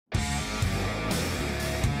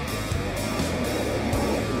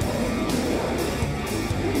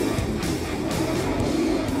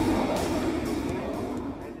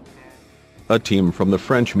A team from the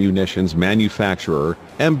French munitions manufacturer,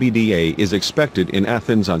 MBDA, is expected in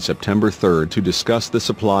Athens on September 3 to discuss the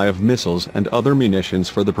supply of missiles and other munitions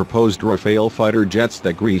for the proposed Rafale fighter jets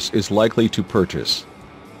that Greece is likely to purchase.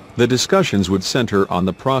 The discussions would center on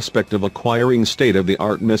the prospect of acquiring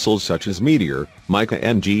state-of-the-art missiles such as Meteor, Mica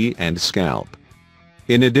NG and SCALP.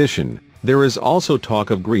 In addition, there is also talk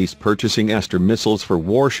of Greece purchasing ASTER missiles for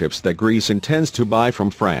warships that Greece intends to buy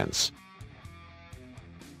from France.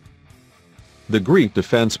 The Greek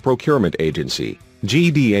Defense Procurement Agency,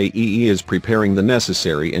 GDAEE, is preparing the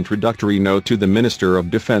necessary introductory note to the Minister of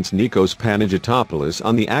Defense Nikos Panagitopoulos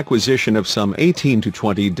on the acquisition of some 18 to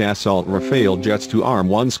 20 Dassault Rafale jets to arm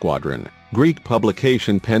one squadron, Greek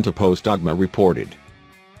publication Pentapostagma reported.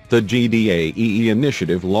 The GDAEE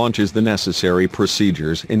initiative launches the necessary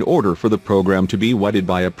procedures in order for the program to be vetted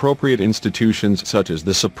by appropriate institutions such as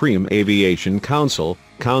the Supreme Aviation Council,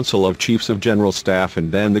 Council of Chiefs of General Staff,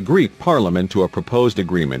 and then the Greek Parliament to a proposed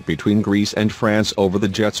agreement between Greece and France over the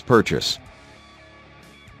jet's purchase.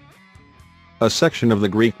 A section of the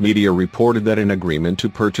Greek media reported that an agreement to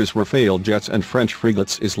purchase Rafale jets and French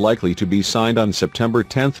frigates is likely to be signed on September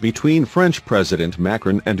 10 between French President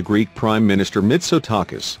Macron and Greek Prime Minister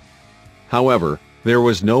Mitsotakis. However, there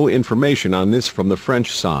was no information on this from the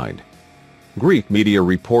French side. Greek media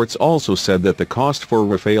reports also said that the cost for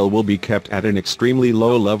Rafale will be kept at an extremely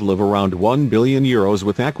low level of around €1 billion,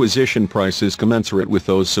 with acquisition prices commensurate with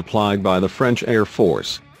those supplied by the French Air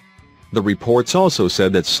Force. The reports also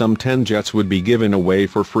said that some 10 jets would be given away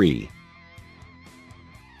for free.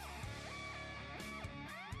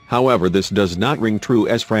 However, this does not ring true,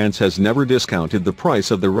 as France has never discounted the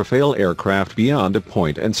price of the Rafale aircraft beyond a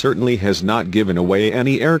point and certainly has not given away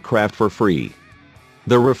any aircraft for free.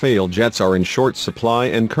 The Rafale jets are in short supply,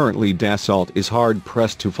 and currently Dassault is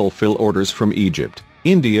hard-pressed to fulfill orders from Egypt,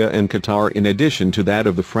 India and Qatar in addition to that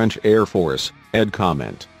of the French Air Force, ed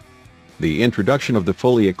comment. The introduction of the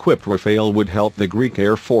fully equipped Rafale would help the Greek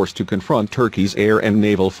Air Force to confront Turkey's air and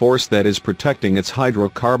naval force that is protecting its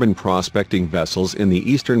hydrocarbon prospecting vessels in the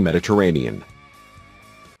eastern Mediterranean.